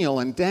Daniel,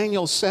 and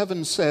Daniel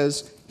 7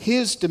 says,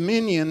 his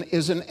dominion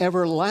is an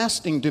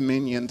everlasting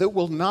dominion that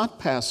will not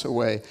pass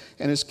away,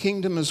 and his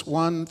kingdom is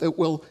one that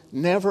will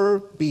never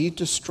be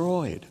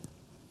destroyed.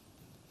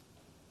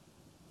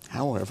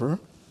 However,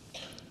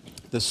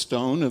 the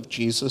stone of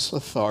Jesus'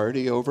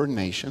 authority over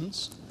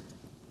nations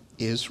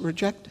is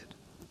rejected.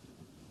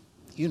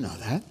 You know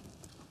that.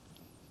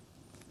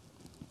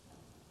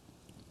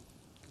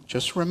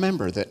 Just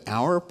remember that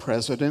our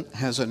president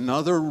has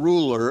another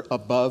ruler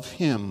above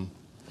him,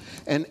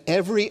 and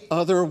every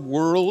other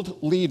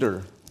world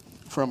leader,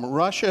 from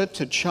Russia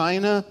to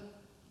China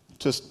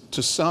to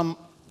some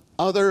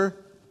other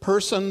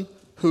person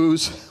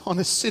who's on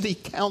a city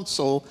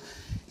council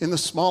in the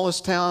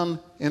smallest town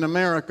in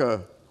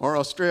America or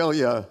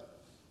Australia,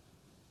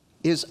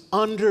 is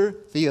under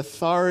the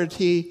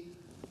authority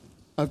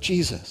of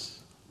Jesus.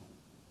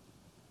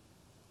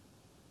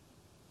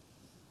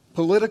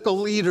 Political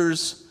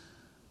leaders,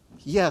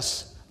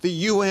 yes, the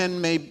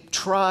UN may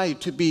try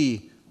to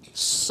be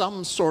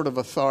some sort of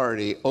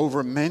authority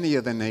over many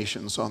of the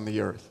nations on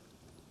the earth.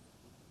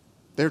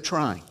 They're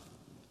trying.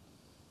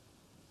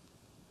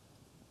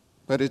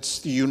 But it's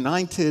the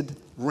united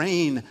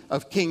reign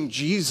of King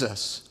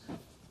Jesus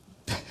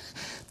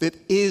that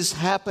is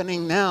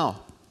happening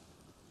now.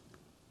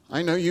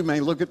 I know you may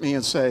look at me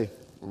and say,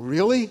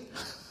 really?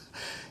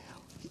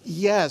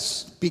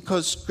 Yes,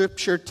 because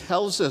Scripture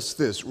tells us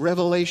this.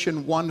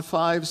 Revelation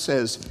 1:5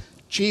 says,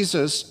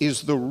 Jesus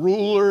is the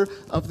ruler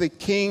of the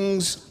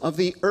kings of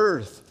the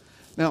earth.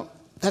 Now,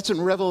 that's in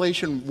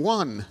Revelation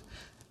 1.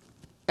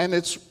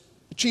 And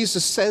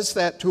Jesus says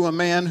that to a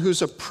man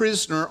who's a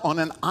prisoner on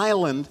an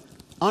island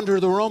under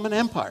the Roman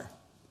Empire.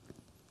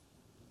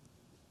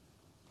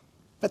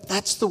 But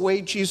that's the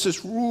way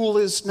Jesus' rule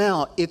is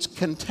now. It's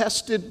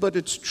contested, but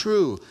it's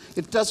true.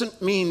 It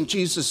doesn't mean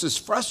Jesus is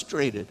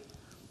frustrated.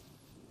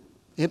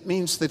 It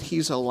means that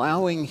he's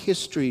allowing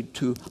history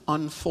to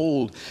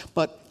unfold,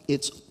 but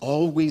it's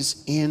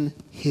always in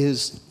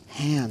his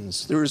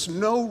hands. There is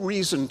no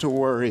reason to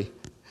worry.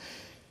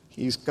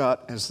 He's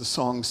got, as the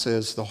song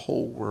says, the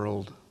whole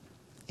world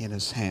in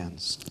his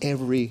hands,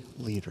 every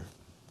leader.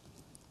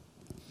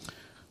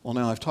 Well,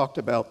 now I've talked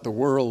about the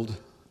world,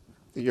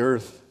 the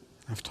earth.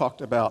 I've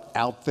talked about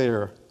out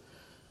there.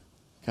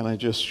 Can I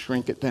just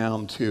shrink it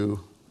down to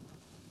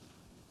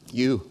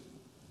you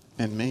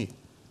and me?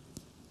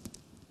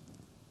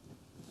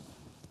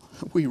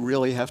 We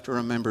really have to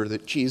remember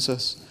that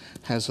Jesus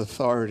has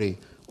authority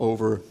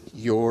over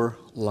your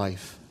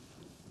life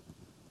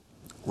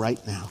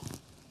right now.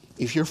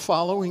 If you're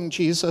following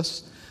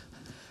Jesus,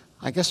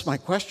 I guess my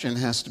question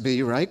has to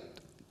be, right?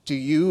 Do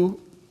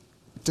you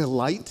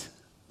delight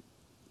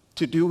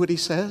to do what he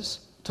says?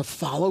 To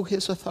follow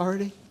his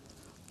authority?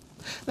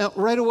 Now,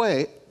 right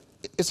away,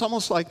 it's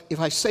almost like if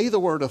I say the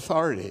word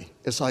authority,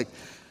 it's like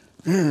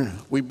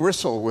we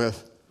bristle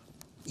with,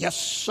 yes,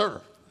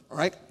 sir,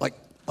 right? Like,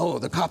 oh,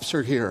 the cops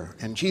are here,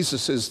 and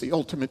Jesus is the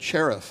ultimate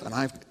sheriff, and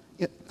I've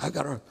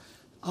got to,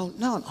 oh,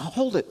 no,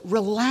 hold it,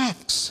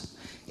 relax.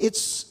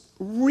 It's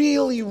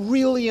really,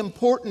 really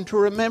important to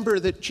remember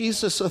that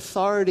Jesus'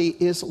 authority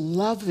is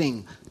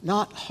loving,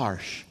 not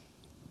harsh.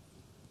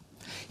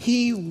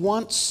 He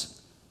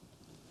wants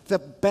the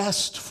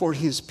best for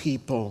his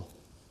people.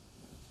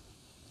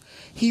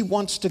 He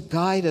wants to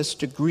guide us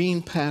to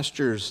green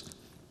pastures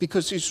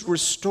because he's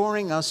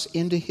restoring us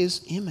into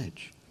his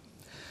image.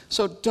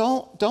 So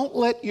don't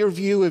let your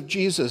view of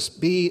Jesus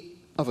be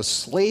of a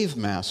slave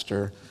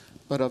master,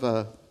 but of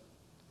a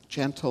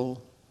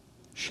gentle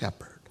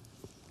shepherd.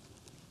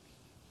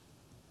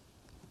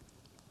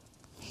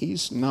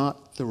 He's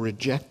not the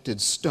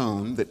rejected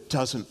stone that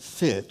doesn't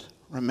fit.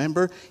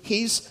 Remember,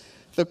 he's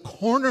the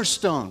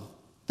cornerstone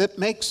that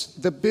makes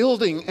the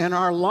building and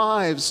our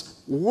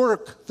lives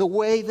work the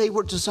way they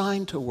were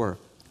designed to work.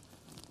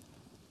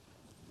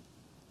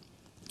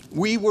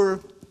 We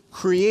were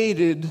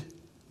created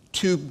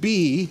to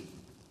be,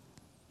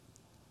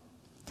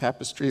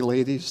 tapestry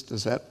ladies,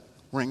 does that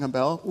ring a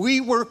bell?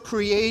 We were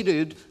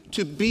created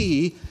to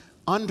be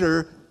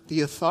under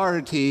the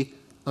authority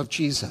of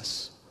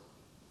Jesus.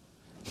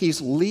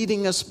 He's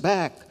leading us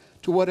back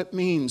to what it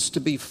means to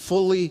be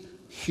fully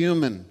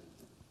human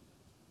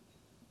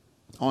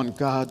on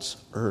God's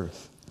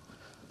earth.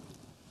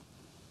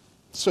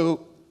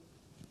 So,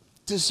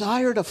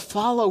 desire to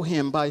follow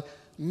him by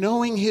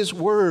knowing his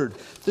word.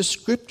 The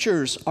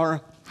scriptures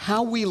are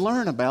how we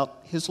learn about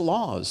his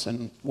laws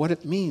and what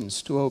it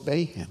means to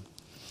obey him.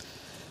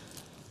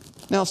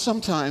 Now,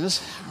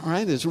 sometimes,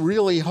 right, it's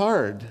really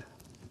hard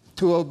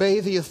to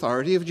obey the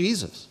authority of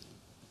Jesus.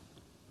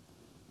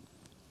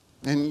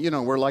 And,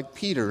 we're like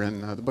Peter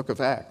in the book of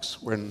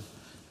Acts when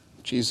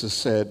Jesus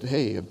said,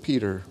 hey,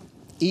 Peter,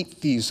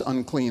 eat these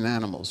unclean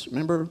animals.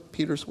 Remember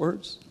Peter's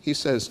words? He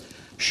says,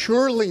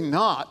 surely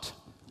not,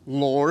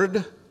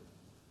 Lord.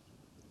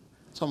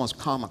 It's almost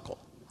comical,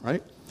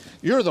 right?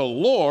 You're the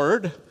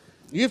Lord.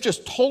 You've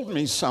just told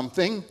me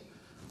something,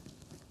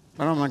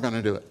 but I'm not going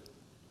to do it.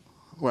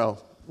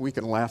 Well, we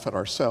can laugh at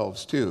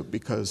ourselves too,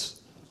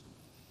 because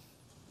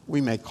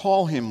we may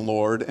call him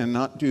Lord and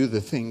not do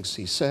the things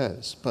he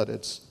says, but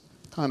it's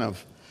kind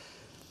of,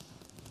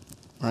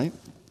 right?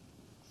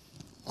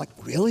 Like,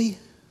 really?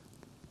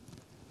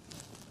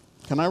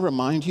 Can I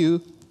remind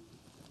you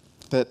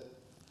that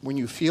when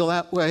you feel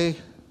that way,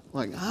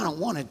 like, I don't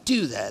want to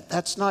do that.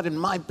 That's not in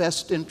my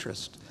best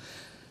interest.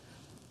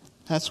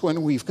 That's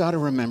when we've got to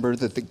remember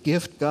that the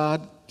gift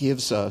God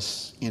gives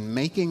us in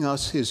making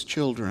us his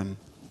children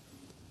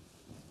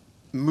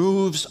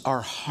moves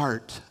our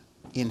heart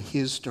in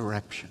his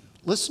direction.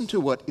 Listen to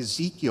what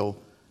Ezekiel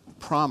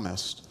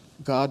promised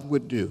God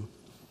would do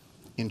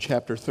in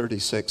chapter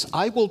 36.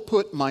 I will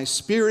put my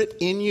spirit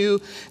in you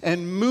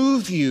and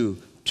move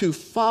you to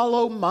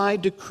follow my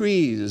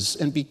decrees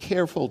and be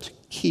careful to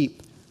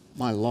keep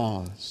my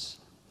laws.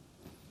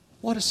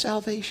 What a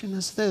salvation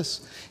is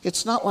this?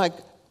 It's not like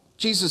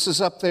Jesus is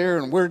up there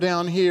and we're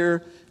down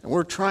here and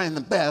we're trying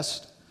the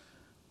best.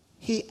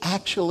 He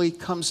actually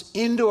comes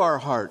into our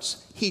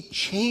hearts. He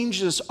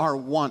changes our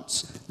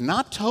wants,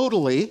 not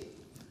totally,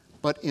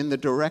 but in the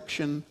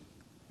direction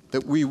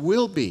that we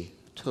will be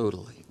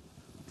totally.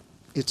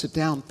 It's a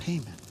down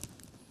payment.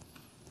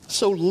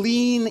 So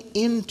lean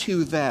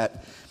into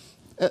that.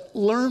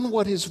 Learn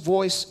what his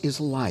voice is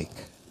like.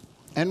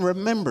 And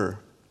remember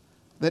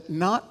that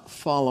not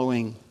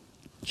following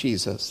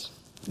Jesus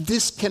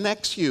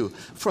disconnects you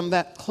from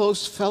that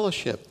close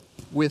fellowship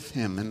with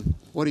him and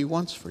what he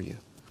wants for you.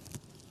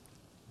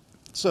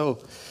 So,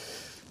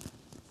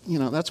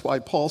 that's why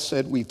Paul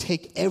said we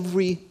take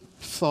every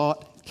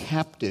thought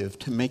captive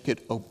to make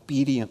it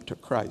obedient to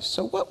Christ.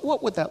 So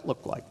what would that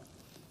look like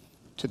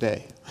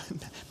today?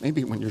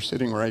 Maybe when you're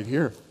sitting right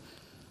here.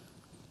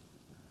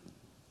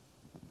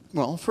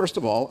 Well, first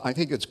of all, I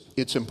think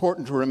it's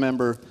important to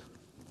remember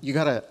you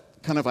got to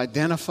kind of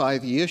identify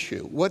the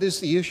issue. What is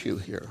the issue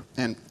here?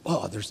 And,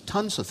 there's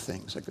tons of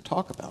things I could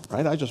talk about,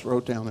 right? I just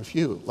wrote down a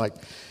few, like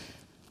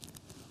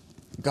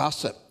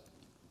gossip.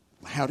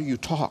 How do you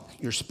talk?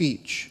 Your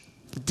speech.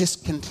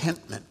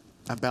 Discontentment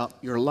about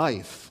your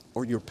life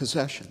or your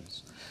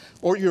possessions.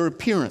 Or your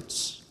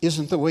appearance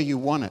isn't the way you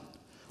want it.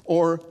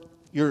 Or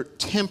your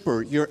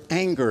temper, your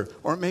anger,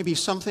 or maybe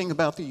something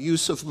about the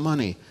use of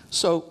money.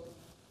 So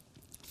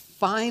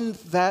find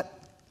that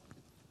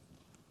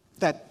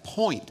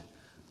point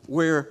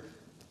where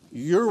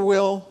your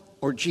will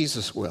or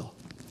Jesus' will.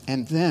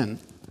 And then,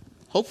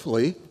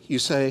 hopefully, you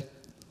say,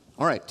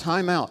 all right,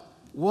 time out.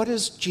 What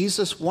does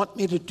Jesus want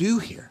me to do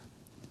here?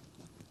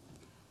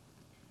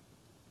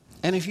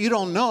 And if you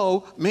don't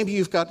know, maybe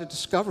you've got to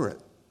discover it.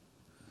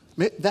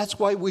 That's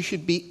why we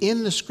should be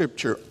in the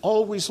Scripture,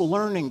 always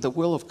learning the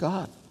will of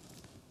God.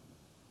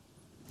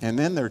 And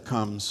then there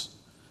comes,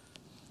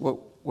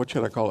 what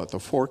should I call it, the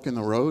fork in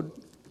the road?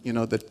 You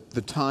know, the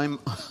time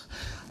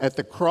at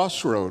the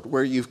crossroad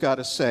where you've got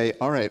to say,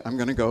 all right, I'm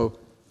going to go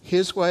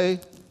his way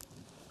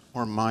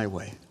or my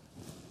way.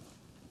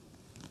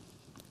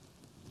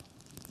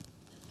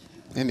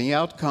 And the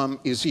outcome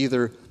is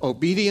either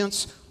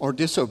obedience or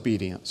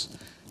disobedience.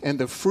 And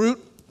the fruit,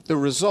 the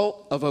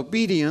result of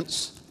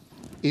obedience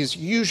is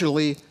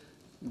usually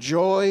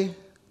joy,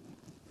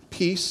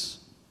 peace.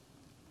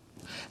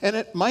 And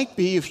it might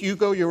be, if you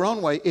go your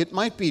own way, it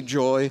might be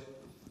joy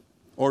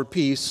or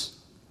peace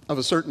of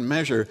a certain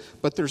measure,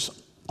 but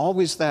there's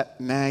always that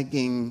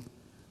nagging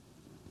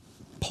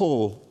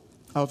pull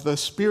of the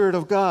Spirit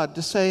of God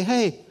to say,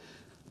 hey,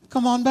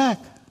 come on back.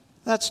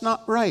 That's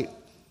not right.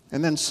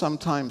 And then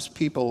sometimes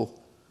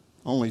people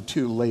only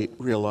too late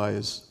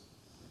realize,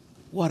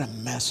 what a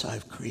mess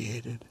I've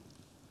created.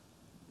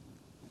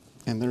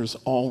 And there's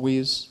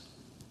always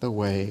the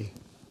way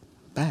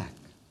back.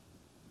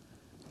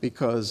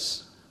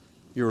 Because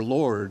your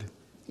Lord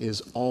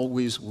is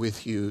always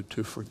with you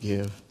to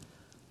forgive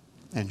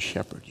and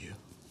shepherd you.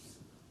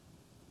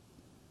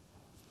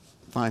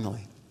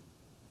 Finally,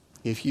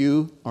 if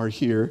you are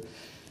here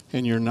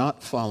and you're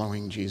not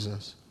following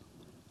Jesus,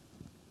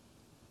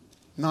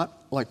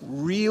 not like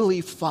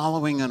really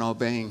following and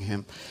obeying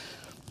him,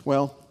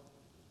 well,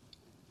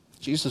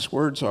 Jesus'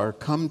 words are,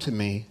 come to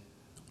me,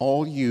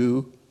 all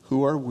you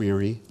who are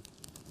weary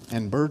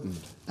and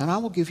burdened, and I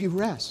will give you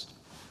rest.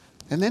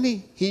 And then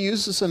he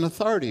uses an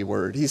authority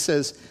word. He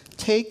says,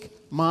 take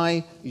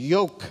my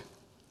yoke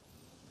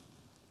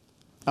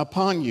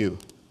upon you.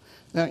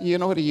 Now, you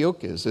know what a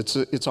yoke is?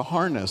 It's a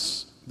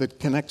harness that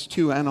connects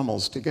two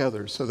animals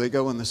together so they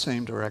go in the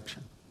same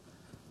direction.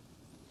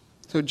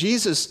 So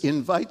Jesus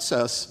invites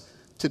us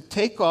to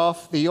take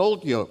off the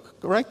old yoke,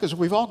 right? Because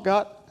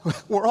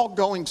we're all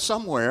going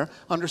somewhere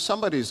under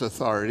somebody's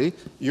authority,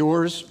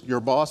 yours, your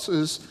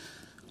bosses,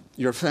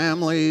 your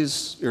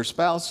families, your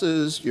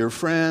spouses, your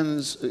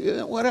friends,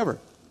 whatever.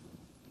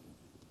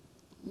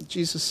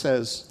 Jesus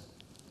says,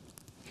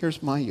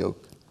 here's my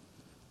yoke.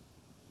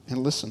 And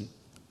listen,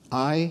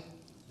 I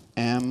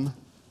am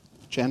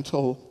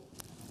gentle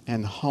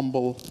and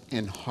humble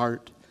in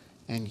heart,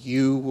 and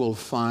you will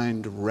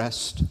find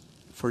rest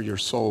for your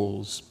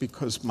souls,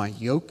 because my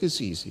yoke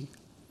is easy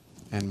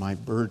and my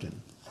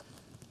burden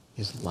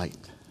is light.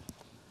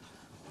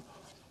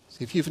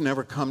 See, if you've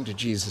never come to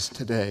Jesus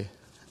today,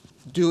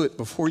 do it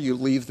before you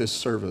leave this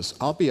service.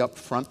 I'll be up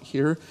front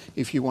here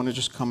if you want to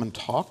just come and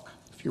talk,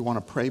 if you want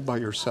to pray by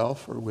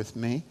yourself or with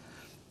me.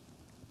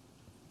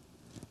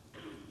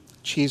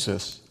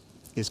 Jesus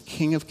is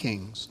King of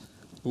Kings,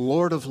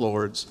 Lord of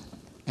Lords,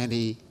 and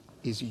he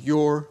is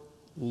your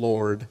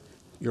Lord,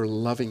 your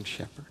loving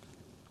shepherd.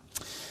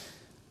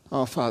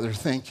 Oh, Father,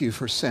 thank you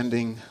for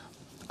sending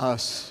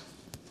us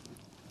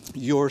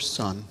your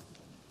Son.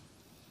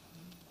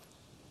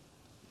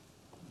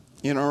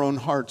 In our own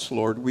hearts,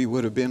 Lord, we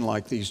would have been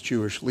like these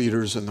Jewish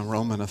leaders and the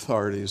Roman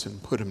authorities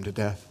and put him to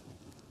death.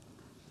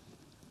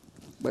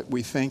 But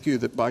we thank you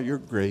that by your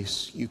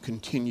grace, you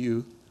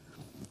continue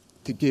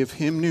to give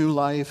him new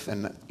life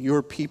and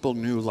your people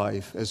new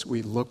life as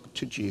we look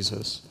to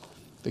Jesus,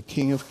 the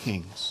King of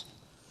Kings.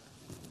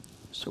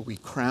 So we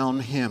crown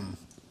him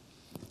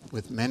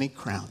with many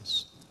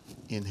crowns.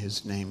 In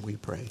his name we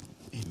pray.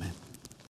 Amen.